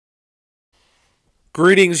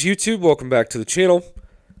Greetings, YouTube. Welcome back to the channel.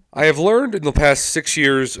 I have learned in the past 6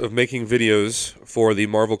 years of making videos for the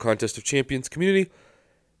Marvel Contest of Champions community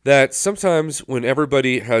that sometimes when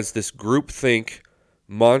everybody has this groupthink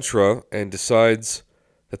mantra and decides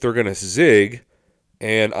that they're going to zig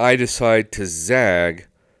and I decide to zag,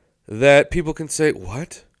 that people can say,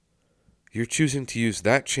 "What? You're choosing to use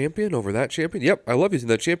that champion over that champion?" Yep, I love using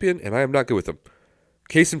that champion and I am not good with them.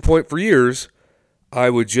 Case in point, for years, I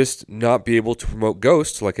would just not be able to promote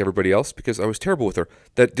Ghost like everybody else because I was terrible with her.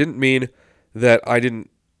 That didn't mean that I didn't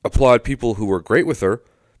applaud people who were great with her,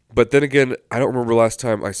 but then again, I don't remember last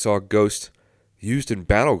time I saw Ghost used in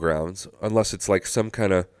Battlegrounds, unless it's like some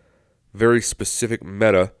kind of very specific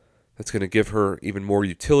meta that's going to give her even more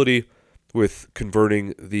utility with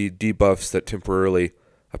converting the debuffs that temporarily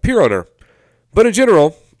appear on her. But in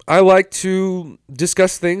general, I like to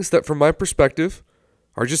discuss things that from my perspective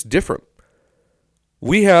are just different.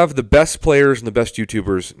 We have the best players and the best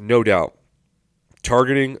YouTubers, no doubt,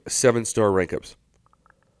 targeting 7-star rank ups.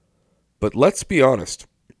 But let's be honest,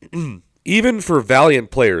 even for Valiant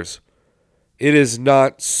players, it is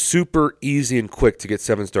not super easy and quick to get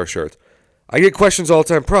 7-star shards. I get questions all the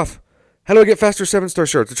time, "Prof, how do I get faster 7-star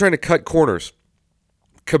shards? They're trying to cut corners."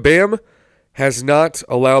 Kabam has not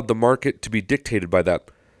allowed the market to be dictated by that.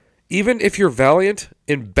 Even if you're Valiant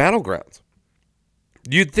in Battlegrounds,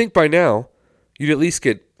 you'd think by now you'd at least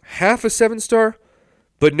get half a 7-star,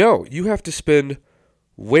 but no, you have to spend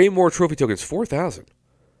way more trophy tokens, 4,000,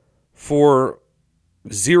 for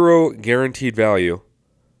 0 guaranteed value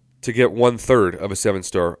to get 1/3 of a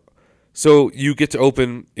 7-star. So you get to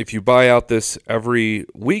open, if you buy out this every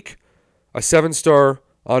week, a 7-star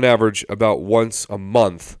on average about once a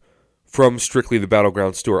month from strictly the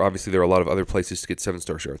Battleground store. Obviously, there are a lot of other places to get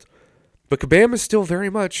 7-star shards. But Kabam is still very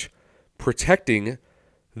much protecting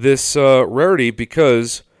this rarity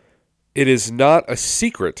because it is not a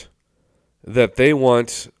secret that they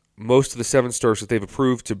want most of the 7-stars that they've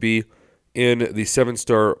approved to be in the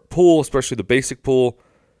 7-star pool, especially the basic pool,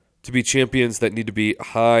 to be champions that need to be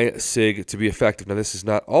high sig to be effective. Now, this is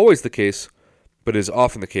not always the case, but is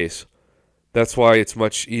often the case. That's why it's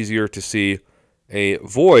much easier to see a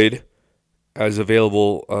Void as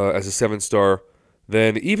available as a 7-star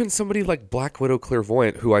than even somebody like Black Widow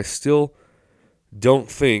Clairvoyant, who I still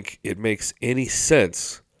don't think it makes any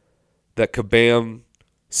sense that Kabam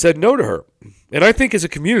said no to her. And I think as a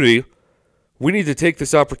community, we need to take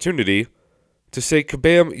this opportunity to say,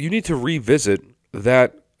 Kabam, you need to revisit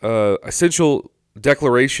that essential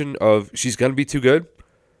declaration of she's going to be too good.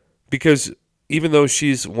 Because even though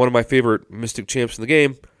she's one of my favorite Mystic champs in the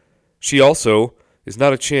game, she also is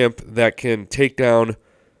not a champ that can take down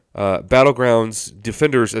Battlegrounds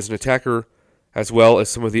defenders as an attacker, as well as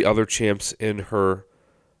some of the other champs in her,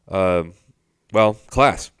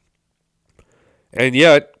 class. And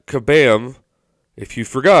yet, Kabam, if you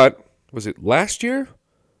forgot, was it last year,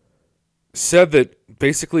 said that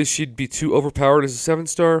basically she'd be too overpowered as a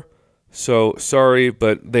 7-star. So, sorry,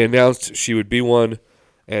 but they announced she would be one,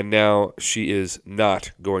 and now she is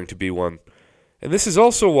not going to be one. And this is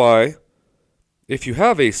also why, if you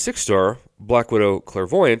have a 6-star Black Widow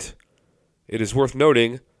Clairvoyant, it is worth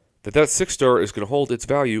noting that 6-star is going to hold its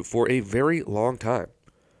value for a very long time.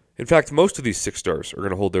 In fact, most of these 6-stars are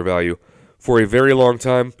going to hold their value for a very long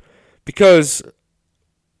time because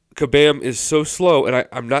Kabam is so slow, and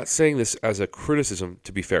I'm not saying this as a criticism,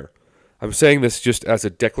 to be fair. I'm saying this just as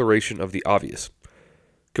a declaration of the obvious.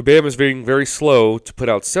 Kabam is being very slow to put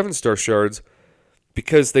out 7-star shards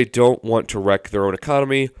because they don't want to wreck their own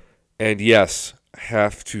economy, and yes,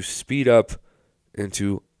 have to speed up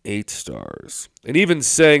into 8 stars. And even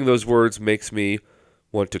saying those words makes me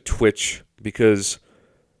want to twitch because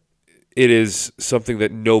it is something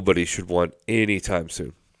that nobody should want anytime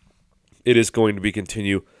soon. It is going to be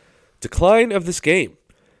continued decline of this game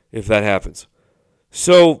if that happens.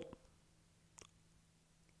 So,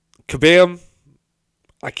 Kabam,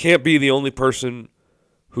 I can't be the only person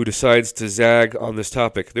who decides to zag on this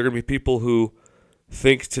topic. There are going to be people who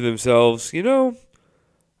think to themselves,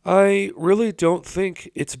 I really don't think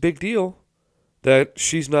it's a big deal that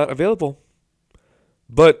she's not available.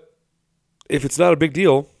 But if it's not a big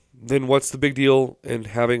deal, then what's the big deal in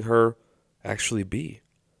having her actually be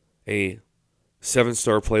a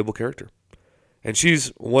 7-star playable character? And she's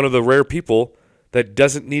one of the rare people that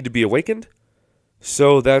doesn't need to be awakened.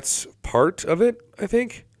 So that's part of it, I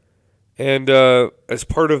think. And as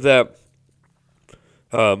part of that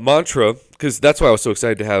mantra, because that's why I was so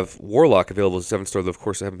excited to have Warlock available as a 7-star, though of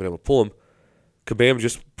course I haven't been able to pull him. Kabam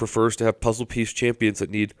just prefers to have puzzle piece champions that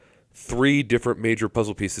need 3 different major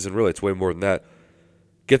puzzle pieces, and really it's way more than that.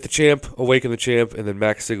 Get the champ, awaken the champ, and then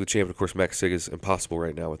max sig the champ. Of course, max sig is impossible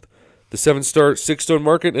right now with the 7-star 6-stone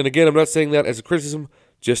market. And again, I'm not saying that as a criticism,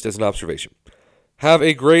 just as an observation. Have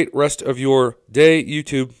a great rest of your day,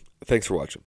 YouTube. Thanks for watching.